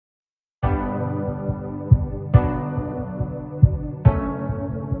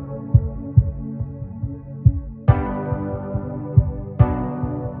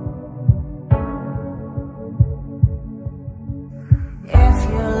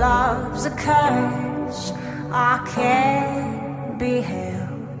love's a curse, I can't be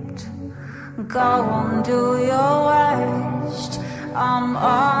helped. Go on, do your worst, I'm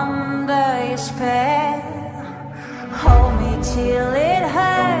under your spell. Hold me till it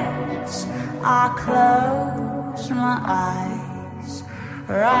hurts, I close my eyes.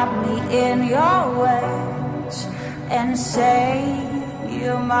 Wrap me in your words and say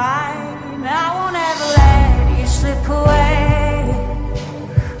you're mine. I won't ever let you slip away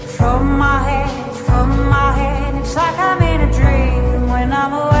from my head, from my head. It's like I'm in a dream when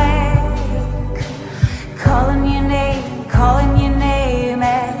I'm awake, calling your name, calling your name,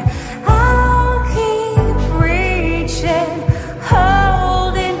 and I'll keep reaching,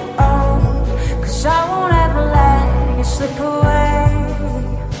 holding on, 'cause I won't ever let you slip away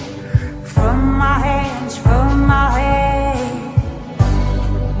from my hands, from my head.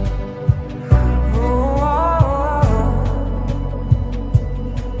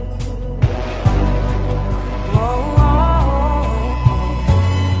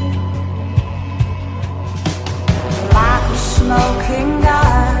 Smoking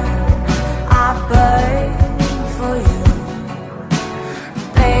gun, I burn for you.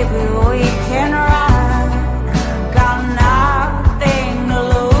 Baby, we can run, got nothing to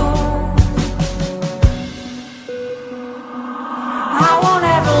lose. I won't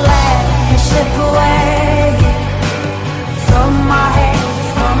ever let you slip away from my head,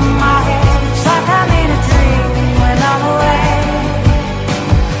 from my head. It's like I'm in a dream when I'm away,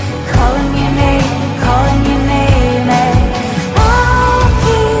 calling your name, calling your name.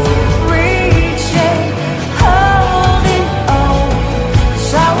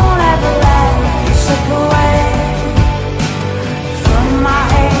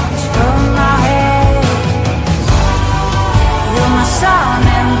 Sun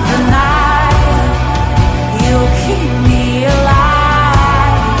in the night, you'll keep me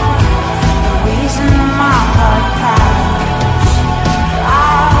alive. The reason my heart pounds,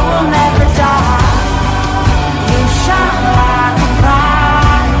 I will never die. You shine like a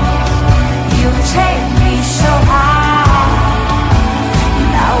light, you take me so high.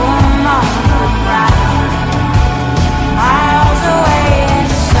 Now I'm off the ground, miles away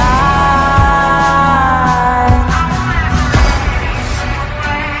inside.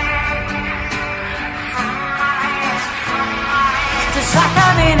 It's like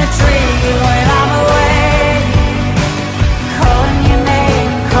I'm in a dream when